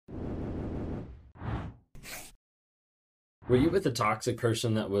Were you with a toxic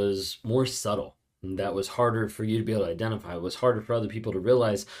person that was more subtle, that was harder for you to be able to identify, was harder for other people to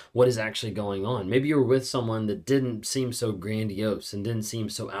realize what is actually going on? Maybe you were with someone that didn't seem so grandiose and didn't seem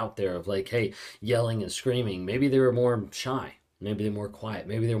so out there of like, hey, yelling and screaming. Maybe they were more shy. Maybe they're more quiet.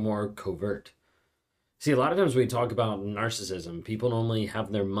 Maybe they're more covert. See, a lot of times when we talk about narcissism, people normally have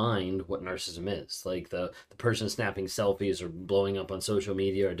in their mind what narcissism is. Like the person snapping selfies or blowing up on social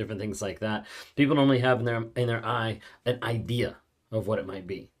media or different things like that. People normally have in their eye an idea of what it might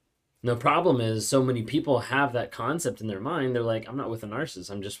be. And the problem is so many people have that concept in their mind. They're like, I'm not with a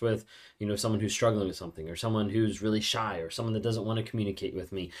narcissist. I'm just with, someone who's struggling with something or someone who's really shy or someone that doesn't want to communicate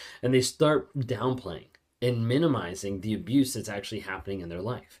with me. And they start downplaying and minimizing the abuse that's actually happening in their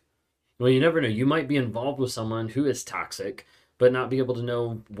life. Well, you never know. You might be involved with someone who is toxic, but not be able to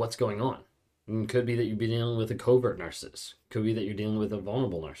know what's going on. It could be that you'd be dealing with a covert narcissist. Could be that you're dealing with a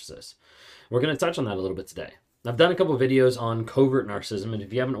vulnerable narcissist. We're going to touch on that a little bit today. I've done a couple of videos on covert narcissism, and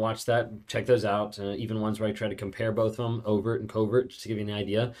if you haven't watched that, check those out. Even ones where I try to compare both of them, overt and covert, just to give you an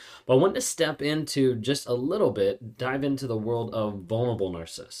idea. But I wanted to step into just a little bit, dive into the world of vulnerable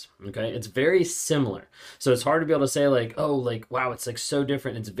narcissists. Okay, it's very similar, so it's hard to be able to say like, oh, like wow, it's like so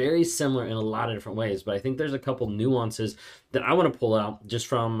different. It's very similar in a lot of different ways, but I think there's a couple nuances that I want to pull out just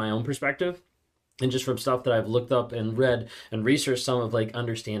from my own perspective. And just from stuff that I've looked up and read and researched some of like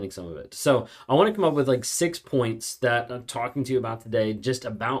understanding some of it. So I want to come up with like 6 points that I'm talking to you about today, just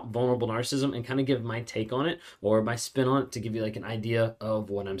about vulnerable narcissism and kind of give my take on it or my spin on it to give you like an idea of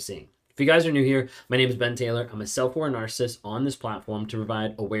what I'm seeing. If you guys are new here, my name is Ben Taylor. I'm a self-aware narcissist on this platform to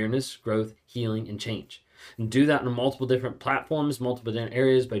provide awareness, growth, healing, and change. And do that on multiple different platforms, multiple different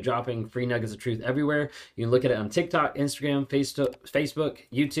areas by dropping free nuggets of truth everywhere. You can look at it on TikTok, Instagram, Facebook,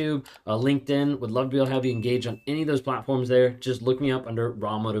 YouTube, LinkedIn. Would love to be able to have you engage on any of those platforms there. Just look me up under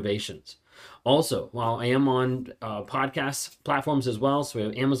Raw Motivations. Also, while I am on podcast platforms as well, so we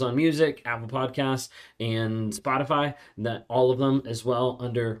have Amazon Music, Apple Podcasts, and Spotify, that all of them as well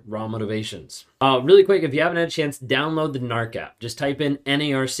under Raw Motivations. Really quick, if you haven't had a chance, download the NARC app. Just type in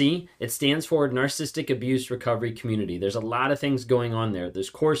NARC. It stands for Narcissistic Abuse Recovery Community. There's a lot of things going on there.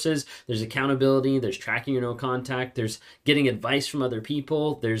 There's courses, there's accountability, there's tracking your no contact, there's getting advice from other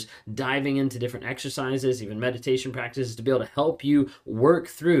people, there's diving into different exercises, even meditation practices to be able to help you work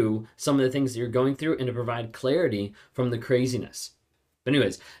through some of the things that you're going through and to provide clarity from the craziness. But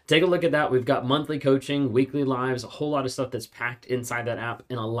anyways, take a look at that. We've got monthly coaching, weekly lives, a whole lot of stuff that's packed inside that app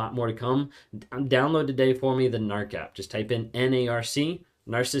and a lot more to come. Download today for me the NARC app. Just type in NARC,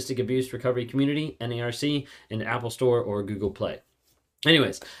 Narcissistic Abuse Recovery Community, NARC, in Apple Store or Google Play.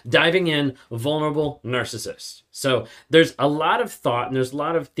 Anyways, diving in, vulnerable narcissists. So there's a lot of thought and there's a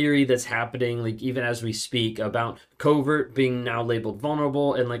lot of theory that's happening, like even as we speak, about covert being now labeled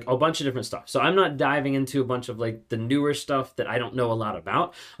vulnerable and like a bunch of different stuff. So I'm not diving into a bunch of like the newer stuff that I don't know a lot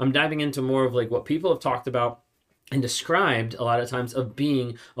about. I'm diving into more of like what people have talked about and described a lot of times of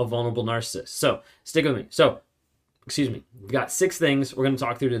being a vulnerable narcissist. So stick with me. We've got 6 things we're going to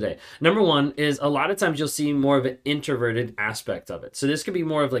talk through today. Number 1 is a lot of times you'll see more of an introverted aspect of it. So this could be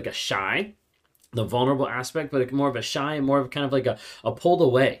more of like a shy, the vulnerable aspect, but more of a shy, more of kind of like a pulled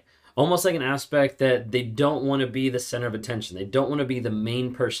away. Almost like an aspect that they don't want to be the center of attention. They don't want to be the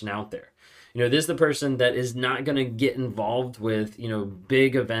main person out there. This is the person that is not going to get involved with,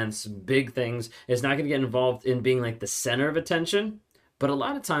 big events, big things. Is not going to get involved in being like the center of attention. But a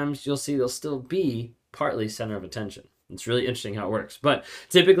lot of times you'll see they'll still be partly center of attention. It's really interesting how it works. But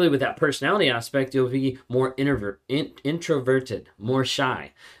typically with that personality aspect, you'll be more introverted, more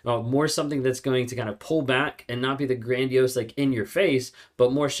shy, more something that's going to kind of pull back and not be the grandiose, like in your face,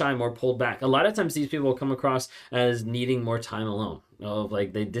 but more shy, more pulled back. A lot of times these people will come across as needing more time alone. Of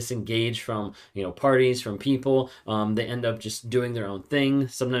like they disengage from parties, from people. They end up just doing their own thing.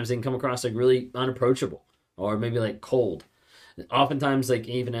 Sometimes they can come across like really unapproachable or maybe like cold. Oftentimes, like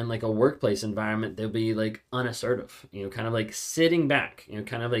even in like a workplace environment, they'll be like unassertive, kind of like sitting back,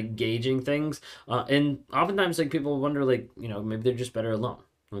 kind of like gauging things. And oftentimes like people wonder like, maybe they're just better alone.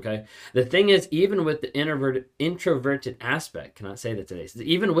 Okay. The thing is, even with the introverted aspect, cannot say that today. So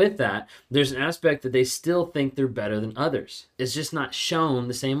even with that, there's an aspect that they still think they're better than others. It's just not shown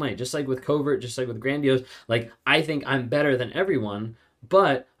the same way. Just like with covert, just like with grandiose, like I think I'm better than everyone,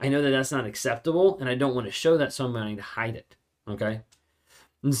 but I know that that's not acceptable and I don't want to show that, so I'm going to hide it. Okay.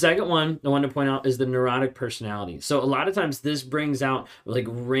 And the second one I want to point out is the neurotic personality. So a lot of times this brings out like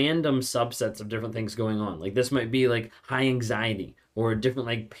random subsets of different things going on. Like this might be like high anxiety or different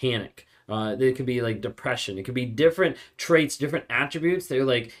like panic. It could be like depression. It could be different traits, different attributes that are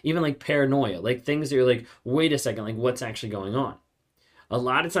like even like paranoia, like things that you're like, wait a second, like what's actually going on? A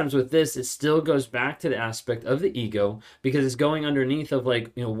lot of times with this, it still goes back to the aspect of the ego, because it's going underneath of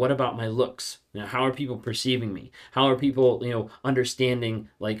like, what about my looks? How are people perceiving me? How are people, understanding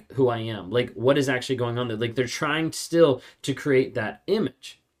like who I am? Like what is actually going on there? Like they're trying still to create that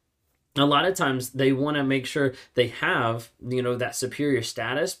image. A lot of times they want to make sure they have, that superior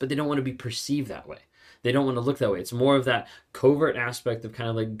status, but they don't want to be perceived that way. They don't want to look that way. It's more of that covert aspect of kind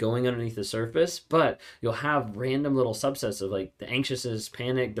of like going underneath the surface, but you'll have random little subsets of like the anxiousness,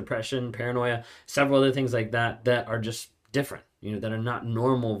 panic, depression, paranoia, several other things like that that are just different, that are not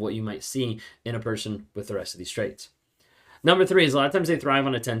normal of what you might see in a person with the rest of these traits. Number 3 is a lot of times they thrive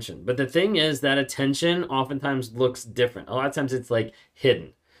on attention. But the thing is that attention oftentimes looks different. A lot of times it's like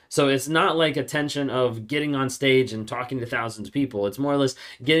hidden. So it's not like attention of getting on stage and talking to thousands of people. It's more or less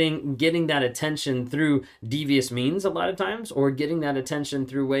getting that attention through devious means a lot of times, or getting that attention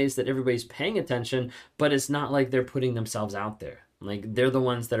through ways that everybody's paying attention, but it's not like they're putting themselves out there. Like they're the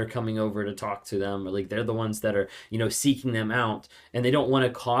ones that are coming over to talk to them, or like they're the ones that are, seeking them out, and they don't want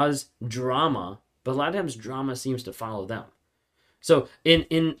to cause drama, but a lot of times drama seems to follow them. So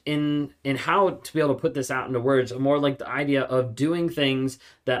in how to be able to put this out into words, more like the idea of doing things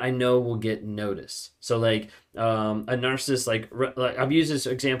that I know will get noticed. So like a narcissist, like I've used this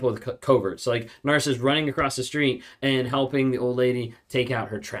example with covert. So like narcissist running across the street and helping the old lady take out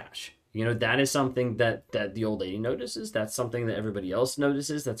her trash. That is something that the old lady notices. That's something that everybody else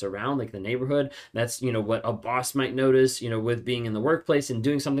notices that's around, like the neighborhood. That's, what a boss might notice, with being in the workplace and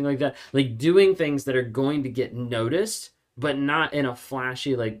doing something like that. Like doing things that are going to get noticed, but not in a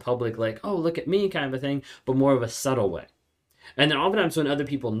flashy, like public, like, oh, look at me kind of a thing, but more of a subtle way. And then oftentimes when other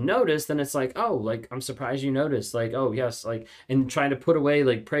people notice, then it's like, oh, like, I'm surprised you noticed. Like, oh, yes, like, and trying to put away,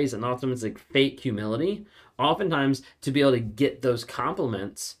 like, praise. And often it's like fake humility. Oftentimes to be able to get those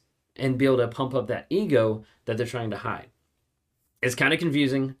compliments and be able to pump up that ego that they're trying to hide. It's kind of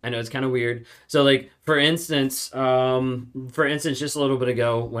confusing. I know it's kind of weird. So like, for instance, just a little bit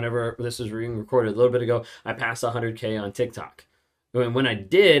ago, whenever this was being recorded, a little bit ago, I passed 100K on TikTok. When I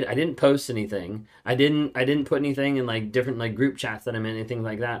did, I didn't post anything. I didn't put anything in like different like group chats that I'm in, anything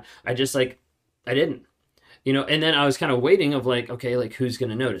like that. I didn't. And then I was kind of waiting of like, okay, like who's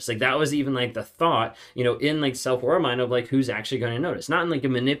going to notice? Like that was even like the thought, in like self-aware mind of like, who's actually going to notice? Not in like a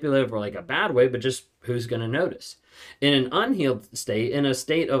manipulative or like a bad way, but just who's going to notice? In an unhealed state, in a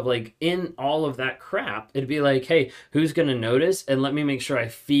state of like, in all of that crap, it'd be like, hey, who's going to notice? And let me make sure I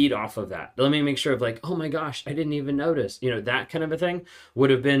feed off of that. Let me make sure of like, oh my gosh, I didn't even notice. That kind of a thing would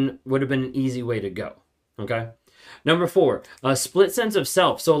have been an easy way to go. Okay. Number 4, a split sense of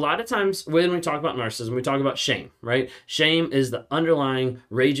self. So a lot of times when we talk about narcissism, we talk about shame, right? Shame is the underlying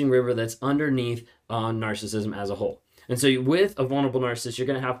raging river that's underneath narcissism as a whole. And so with a vulnerable narcissist, you're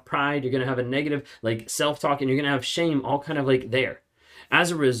going to have pride, you're going to have a negative like self-talk, and you're going to have shame all kind of like there.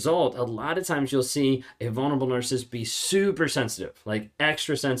 As a result, a lot of times you'll see a vulnerable narcissist be super sensitive, like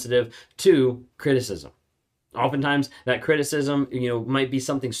extra sensitive to criticism. Oftentimes that criticism, might be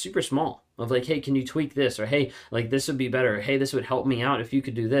something super small of like, hey, can you tweak this? Or hey, like this would be better. Or hey, this would help me out if you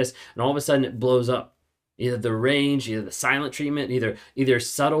could do this. And all of a sudden it blows up. Either the rage, either the silent treatment, either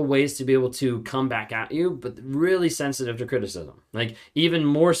subtle ways to be able to come back at you, but really sensitive to criticism. Like even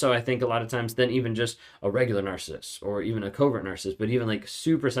more so, I think a lot of times than even just a regular narcissist or even a covert narcissist, but even like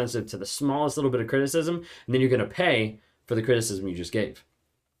super sensitive to the smallest little bit of criticism. And then you're going to pay for the criticism you just gave.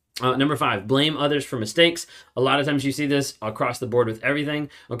 Number 5, blame others for mistakes. A lot of times you see this across the board with everything,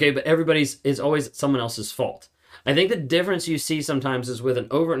 okay? But it's always someone else's fault. I think the difference you see sometimes is with an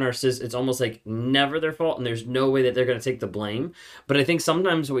overt narcissist, it's almost like never their fault and there's no way that they're going to take the blame. But I think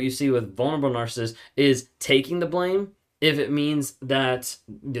sometimes what you see with vulnerable narcissists is taking the blame if it means that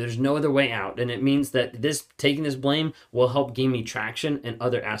there's no other way out, and it means that taking this blame will help gain me traction in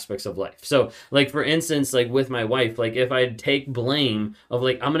other aspects of life. So like for instance, like with my wife, like if I take blame of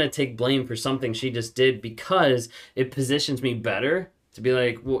like, I'm going to take blame for something she just did because it positions me better to be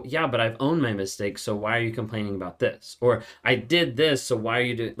like, well, yeah, but I've owned my mistakes, so why are you complaining about this? Or I did this, so why are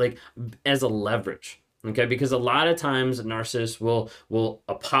you doing, like, as a leverage. Okay, because a lot of times narcissists will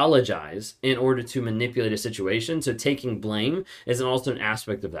apologize in order to manipulate a situation. So taking blame is also an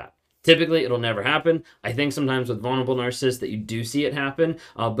aspect of that. Typically, it'll never happen. I think sometimes with vulnerable narcissists that you do see it happen,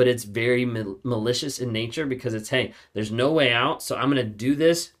 but it's very malicious in nature because it's, hey, there's no way out, so I'm going to do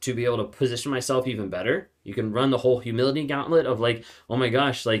this to be able to position myself even better. You can run the whole humility gauntlet of like, oh my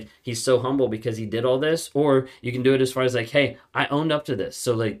gosh, like he's so humble because he did all this. Or you can do it as far as like, hey, I owned up to this,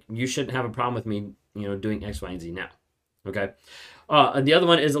 so like you shouldn't have a problem with me, doing X, Y, and Z now. Okay. The other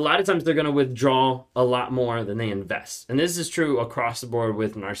one is a lot of times they're going to withdraw a lot more than they invest. And this is true across the board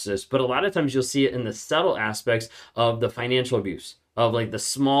with narcissists, but a lot of times you'll see it in the subtle aspects of the financial abuse. of like the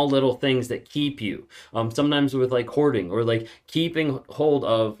small little things that keep you. Sometimes with like hoarding or like keeping hold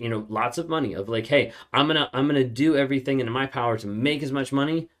of, lots of money, of like, hey, I'm gonna do everything in my power to make as much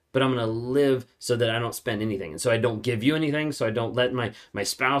money, but I'm gonna live so that I don't spend anything, and so I don't give you anything, so I don't let my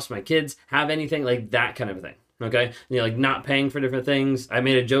spouse, my kids have anything, like that kind of thing. Okay, like not paying for different things. I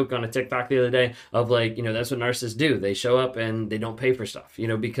made a joke on a TikTok the other day of like, that's what narcissists do. They show up and they don't pay for stuff,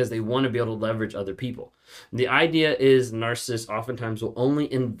 because they want to be able to leverage other people. The idea is narcissists oftentimes will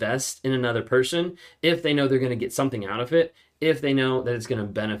only invest in another person if they know they're going to get something out of it, if they know that it's going to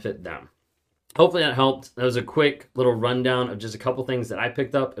benefit them. Hopefully that helped. That was a quick little rundown of just a couple things that I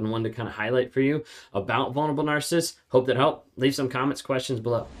picked up and wanted to kind of highlight for you about vulnerable narcissists. Hope that helped. Leave some comments, questions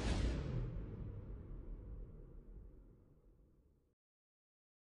below.